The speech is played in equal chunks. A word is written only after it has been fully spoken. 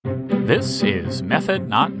This is Method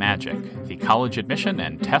Not Magic, the college admission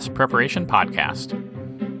and test preparation podcast.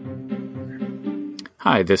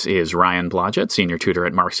 Hi, this is Ryan Blodgett, Senior Tutor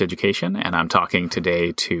at Marks Education, and I'm talking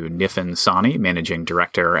today to Nithin Sawhney, Managing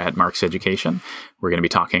Director at Marks Education. We're going to be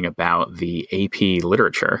talking about the AP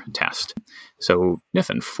Literature test. So,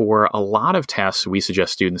 Nithin, for a lot of tests, we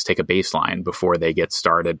suggest students take a baseline before they get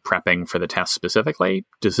started prepping for the test specifically.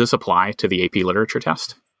 Does this apply to the AP Literature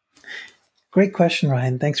test? Great question,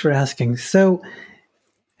 Ryan. Thanks for asking. So,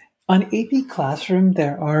 on AP Classroom,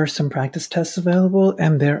 there are some practice tests available,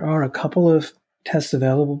 and there are a couple of tests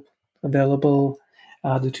available,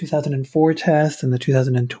 the 2004 test and the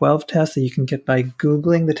 2012 test that you can get by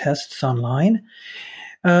Googling the tests online.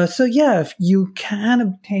 If you can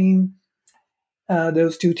obtain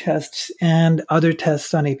those two tests and other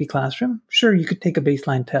tests on AP Classroom, sure, you could take a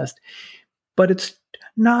baseline test, but it's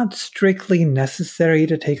not strictly necessary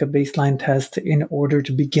to take a baseline test in order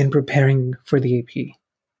to begin preparing for the AP.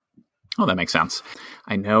 Oh, that makes sense.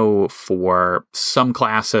 I know for some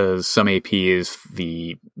classes, some APs,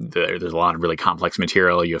 there's a lot of really complex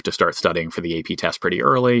material. You have to start studying for the AP test pretty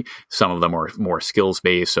early. Some of them are more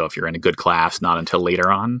skills-based, so if you're in a good class, not until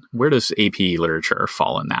later on. Where does AP Literature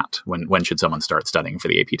fall in that? When should someone start studying for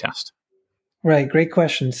the AP test? Right, great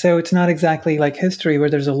question. So it's not exactly like history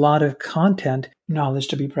where there's a lot of content knowledge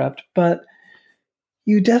to be prepped, but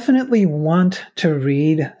you definitely want to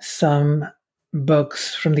read some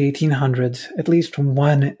books from the 1800s, at least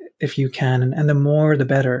one if you can, and the more the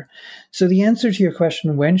better. So the answer to your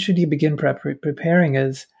question, when should you begin preparing,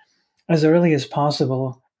 is as early as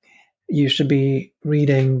possible. You should be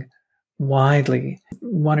reading widely.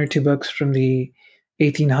 One or two books from the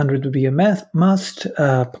 1800s would be a must,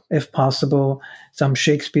 if possible. Some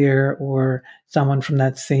Shakespeare or someone from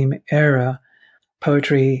that same era.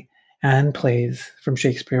 Poetry and plays from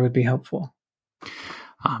Shakespeare would be helpful.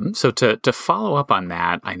 So to follow up on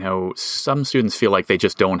that, I know some students feel like they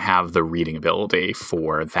just don't have the reading ability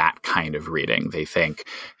for that kind of reading. They think,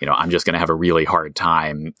 I'm just going to have a really hard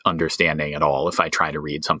time understanding it all if I try to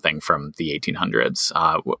read something from the 1800s.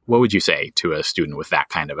 What would you say to a student with that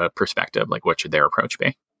kind of a perspective? Like, what should their approach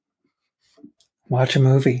be? Watch a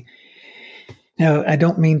movie. Now, I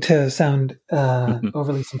don't mean to sound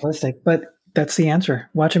overly simplistic, but that's the answer.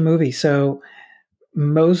 Watch a movie. So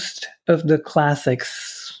most of the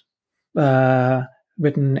classics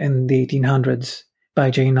written in the 1800s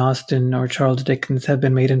by Jane Austen or Charles Dickens have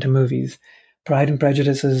been made into movies. Pride and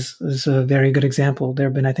Prejudice is a very good example. There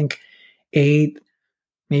have been, I think, 8,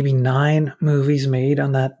 maybe 9 movies made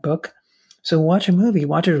on that book. So watch a movie,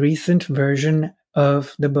 watch a recent version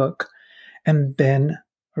of the book, and then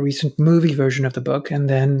a recent movie version of the book, and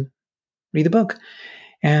then read the book.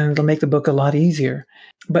 And it'll make the book a lot easier.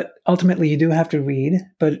 But ultimately, you do have to read,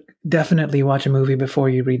 but definitely watch a movie before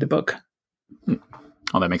you read the book.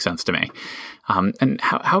 Oh, that makes sense to me. And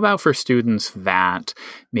how about for students that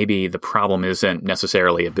maybe the problem isn't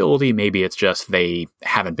necessarily ability, maybe it's just they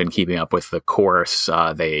haven't been keeping up with the course,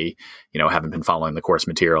 they haven't been following the course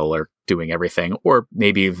material or doing everything, or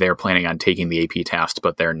maybe they're planning on taking the AP test,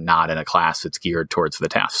 but they're not in a class that's geared towards the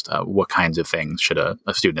test. What kinds of things should a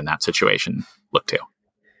student in that situation look to?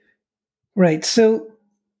 Right. So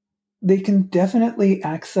they can definitely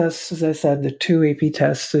access, as I said, the 2 AP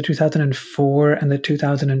tests, the 2004 and the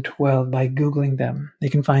 2012, by Googling them. They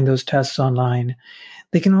can find those tests online.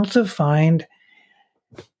 They can also find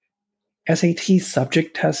SAT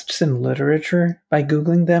subject tests in literature by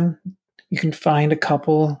Googling them. You can find a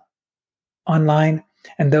couple online,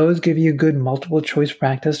 and those give you good multiple choice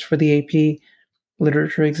practice for the AP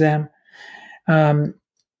literature exam.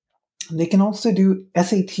 They can also do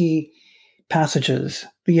SAT passages.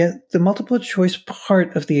 The multiple choice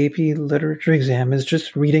part of the AP literature exam is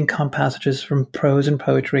just reading passages from prose and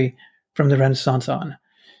poetry from the Renaissance on.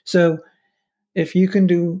 So if you can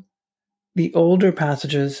do the older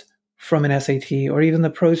passages from an SAT, or even the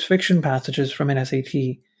prose fiction passages from an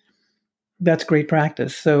SAT, that's great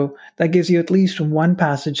practice. So that gives you at least one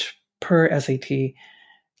passage per SAT,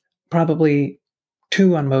 probably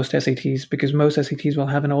 2 on most SATs, because most SATs will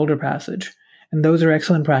have an older passage. And those are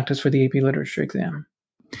excellent practice for the AP Literature exam.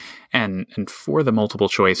 And for the multiple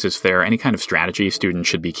choice, is there any kind of strategy students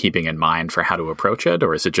should be keeping in mind for how to approach it,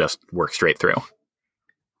 or is it just work straight through?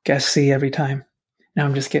 Guess C every time. No,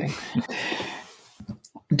 I'm just kidding.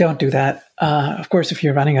 Don't do that. Of course, if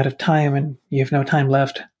you're running out of time and you have no time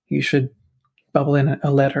left, you should bubble in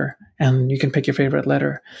a letter, and you can pick your favorite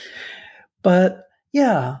letter. But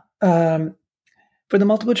yeah, for the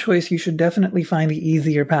multiple choice, you should definitely find the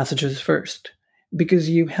easier passages first, because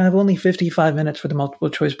you have only 55 minutes for the multiple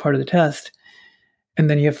choice part of the test, and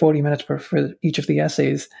then you have 40 minutes for each of the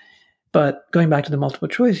essays. But going back to the multiple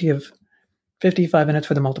choice, you have 55 minutes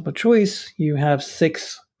for the multiple choice. You have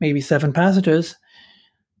 6, maybe 7 passages,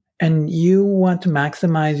 and you want to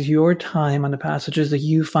maximize your time on the passages that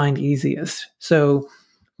you find easiest. So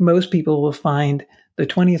most people will find the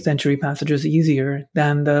 20th century passages easier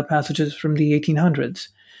than the passages from the 1800s.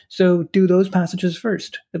 So do those passages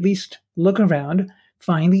first. At least look around,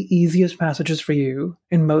 find the easiest passages for you.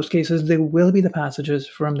 In most cases, they will be the passages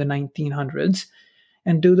from the 1900s,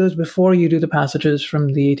 and do those before you do the passages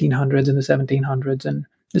from the 1800s and the 1700s and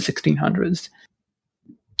the 1600s.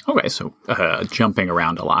 Okay, so jumping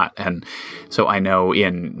around a lot. And so I know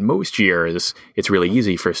in most years, it's really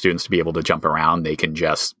easy for students to be able to jump around. They can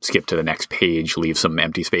just skip to the next page, leave some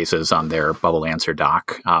empty spaces on their bubble answer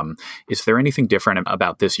doc. Is there anything different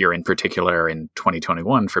about this year in particular in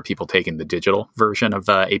 2021 for people taking the digital version of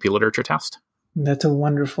the AP Literature test? That's a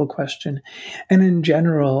wonderful question. And in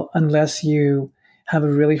general, unless you have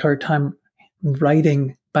a really hard time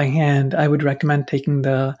writing by hand, I would recommend taking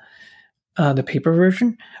the paper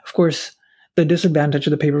version. Of course, the disadvantage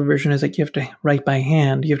of the paper version is that you have to write by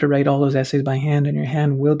hand. You have to write all those essays by hand, and your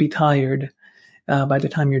hand will be tired by the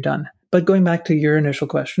time you're done. But going back to your initial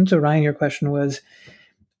question, so Ryan, your question was,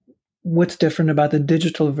 what's different about the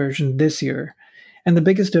digital version this year? And the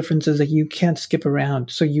biggest difference is that you can't skip around.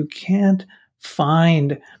 So you can't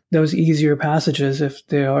find those easier passages if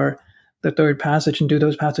they are the third passage and do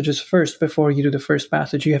those passages first before you do the first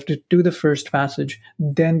passage. You have to do the first passage,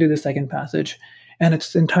 then do the second passage. And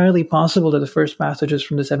it's entirely possible that the first passage is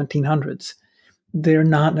from the 1700s. They're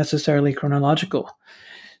not necessarily chronological.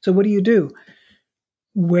 So what do?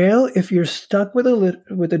 Well, if you're stuck with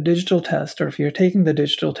a digital test, or if you're taking the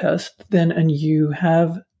digital test, then and you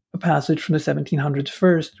have a passage from the 1700s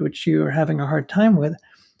first, which you are having a hard time with,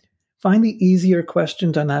 find the easier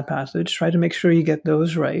questions on that passage. Try to make sure you get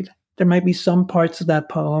those right. There might be some parts of that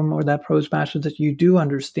poem or that prose passage that you do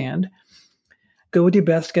understand. Go with your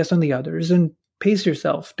best guess on the others and pace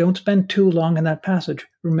yourself. Don't spend too long in that passage.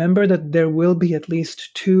 Remember that there will be at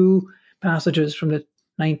least 2 passages from the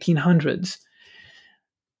 1900s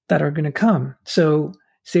that are going to come. So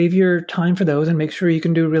save your time for those and make sure you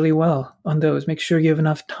can do really well on those. Make sure you have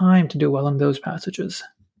enough time to do well on those passages.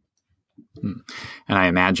 And I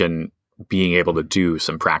imagine being able to do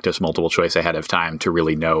some practice multiple choice ahead of time to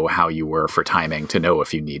really know how you were for timing, to know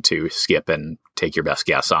if you need to skip and take your best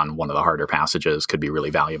guess on one of the harder passages could be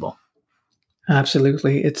really valuable.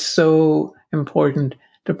 Absolutely. It's so important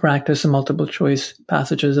to practice the multiple choice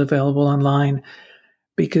passages available online,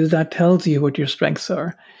 because that tells you what your strengths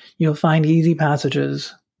are. You'll find easy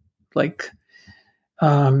passages, like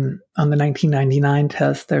on the 1999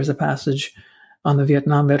 test, there's a passage on the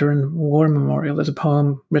Vietnam Veteran War Memorial. There's a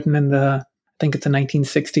poem written in I think it's the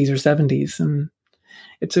 1960s or 70s. And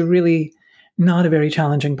it's a really not a very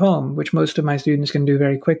challenging poem, which most of my students can do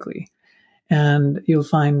very quickly. And you'll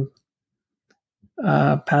find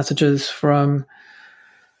passages from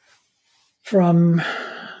the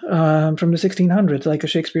 1600s, like a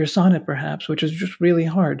Shakespeare sonnet, perhaps, which is just really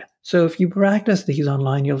hard. So if you practice these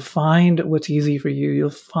online, you'll find what's easy for you. You'll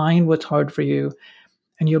find what's hard for you.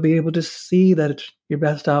 And you'll be able to see that you're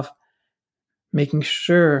best off making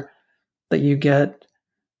sure that you get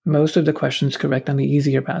most of the questions correct on the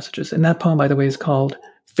easier passages. And that poem, by the way, is called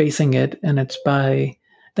Facing It, and it's by, I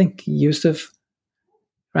think, Yusuf.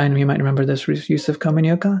 Ryan, you might remember this, Yusuf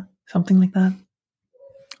Komunyakaa, something like that.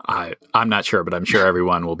 I'm not sure, but I'm sure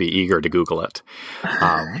everyone will be eager to Google it.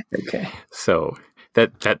 Okay. So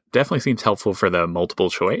that definitely seems helpful for the multiple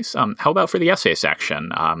choice. How about for the essay section?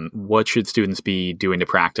 What should students be doing to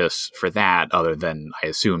practice for that, other than, I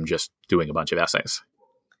assume, just doing a bunch of essays?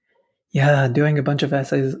 Yeah, doing a bunch of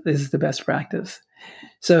essays is the best practice.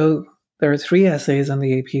 So there are 3 essays on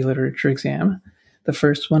the AP Literature exam. The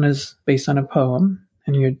first one is based on a poem,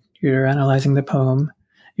 and you're analyzing the poem.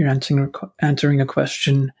 You're answering a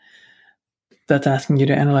question that's asking you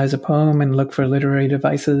to analyze a poem and look for literary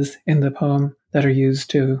devices in the poem that are used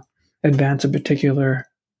to advance a particular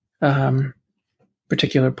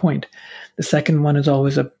point. The second one is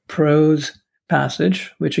always a prose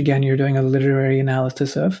passage, which again you're doing a literary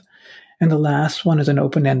analysis of. And the last one is an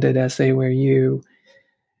open-ended essay where you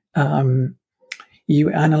answer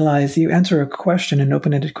a question, an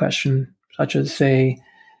open-ended question, such as, say,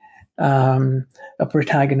 a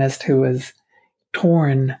protagonist who is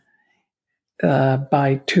torn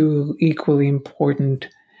by 2 equally important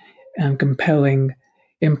and compelling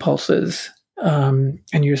impulses, and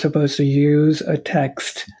you're supposed to use a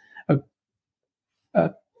text in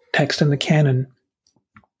the canon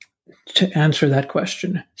to answer that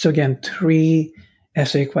question. So again, 3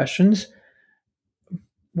 essay questions,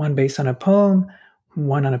 one based on a poem,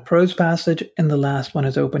 one on a prose passage, and the last one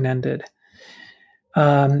is open-ended.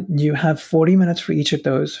 You have 40 minutes for each of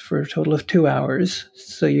those for a total of 2 hours.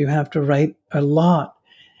 So you have to write a lot.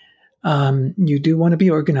 You do want to be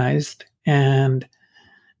organized, and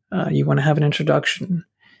you want to have an introduction,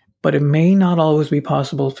 but it may not always be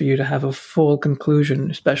possible for you to have a full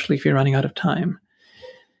conclusion, especially if you're running out of time.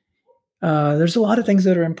 There's a lot of things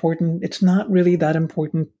that are important. It's not really that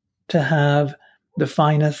important to have the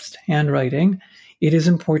finest handwriting. It is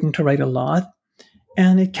important to write a lot,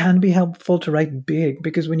 and it can be helpful to write big,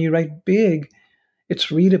 because when you write big,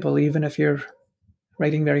 it's readable even if you're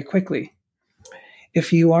writing very quickly.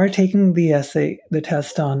 If you are taking the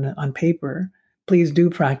test on paper, please do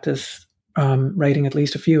practice writing at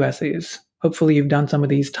least a few essays. Hopefully you've done some of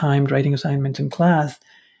these timed writing assignments in class,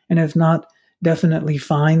 and if not, definitely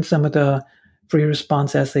find some of the free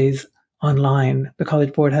response essays online. The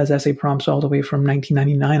College Board has essay prompts all the way from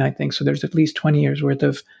 1999, I think, so there's at least 20 years worth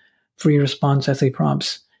of free response essay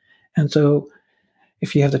prompts. And so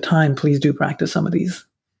if you have the time, please do practice some of these.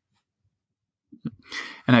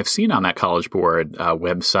 And I've seen on that College Board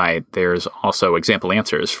website, there's also example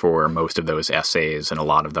answers for most of those essays, and a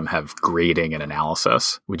lot of them have grading and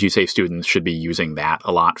analysis. Would you say students should be using that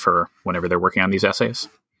a lot for whenever they're working on these essays?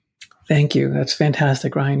 Thank you. That's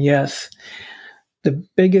fantastic, Ryan. Yes. The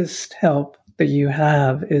biggest help that you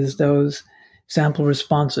have is those sample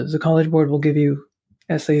responses. The College Board will give you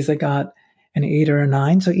essays that got an 8 or a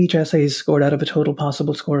 9. So each essay is scored out of a total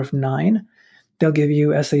possible score of 9. They'll give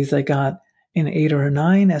you essays that got an 8 or a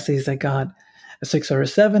 9, essays that got a 6 or a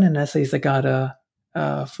 7, and essays that got a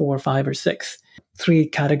 4, 5, or 6. 3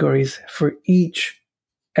 categories for each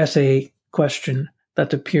essay question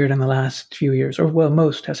that appeared in the last few years, or well,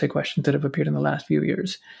 most essay questions that have appeared in the last few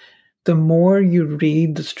years. The more you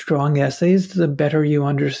read the strong essays, the better you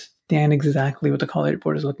understand exactly what the College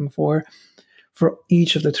Board is looking for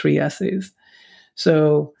each of the 3 essays.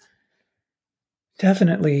 So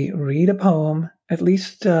definitely read a poem, at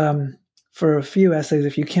least for a few essays.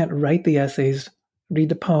 If you can't write the essays, read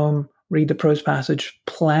the poem, read the prose passage,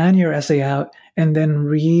 plan your essay out, and then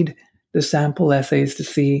read the sample essays to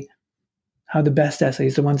see how the best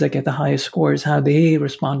essays, the ones that get the highest scores, how they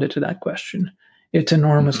responded to that question. It's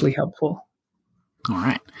enormously helpful. All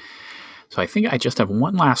right. So I think I just have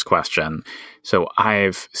one last question. So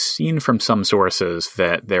I've seen from some sources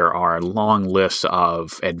that there are long lists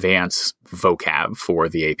of advanced vocab for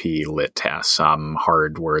the AP Lit test,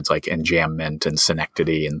 hard words like enjambment and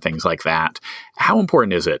synecdoche and things like that. How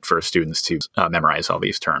important is it for students to memorize all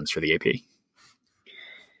these terms for the AP?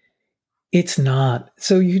 It's not.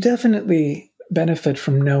 So you definitely benefit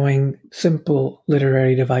from knowing simple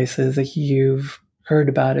literary devices that you've heard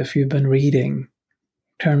about if you've been reading.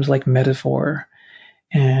 Terms like metaphor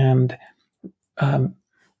and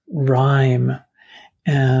rhyme,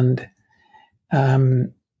 and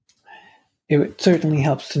it certainly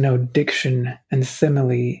helps to know diction and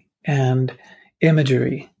simile and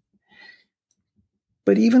imagery.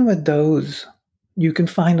 But even with those, you can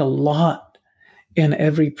find a lot in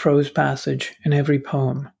every prose passage and every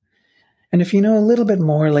poem. And if you know a little bit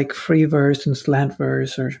more, like free verse and slant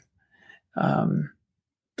verse, or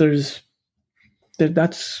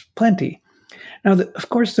that's plenty. Now, of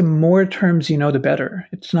course, the more terms you know, the better.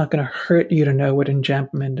 It's not going to hurt you to know what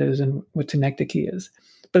enjambment is and what synecdoche is.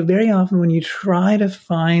 But very often when you try to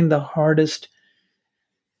find the hardest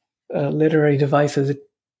literary devices, it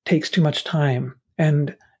takes too much time.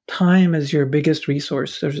 And time is your biggest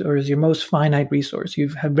resource, or is your most finite resource.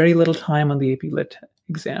 You've had very little time on the AP Lit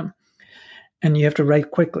exam, and you have to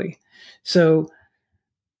write quickly. So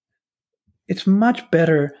it's much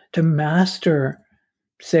better to master,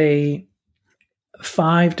 say,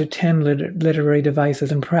 5 to 10 literary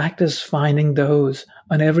devices and practice finding those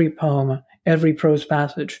on every poem, every prose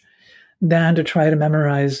passage, than to try to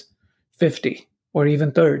memorize 50 or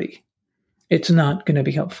even 30. It's not going to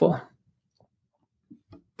be helpful.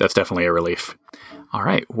 That's definitely a relief. All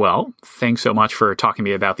right. Well, thanks so much for talking to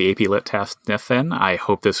me about the AP Lit test, Nathan. I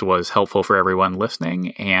hope this was helpful for everyone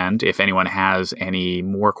listening. And if anyone has any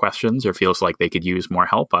more questions or feels like they could use more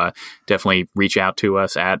help, definitely reach out to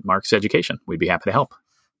us at Marks Education. We'd be happy to help.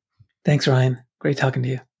 Thanks, Ryan. Great talking to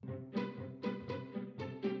you.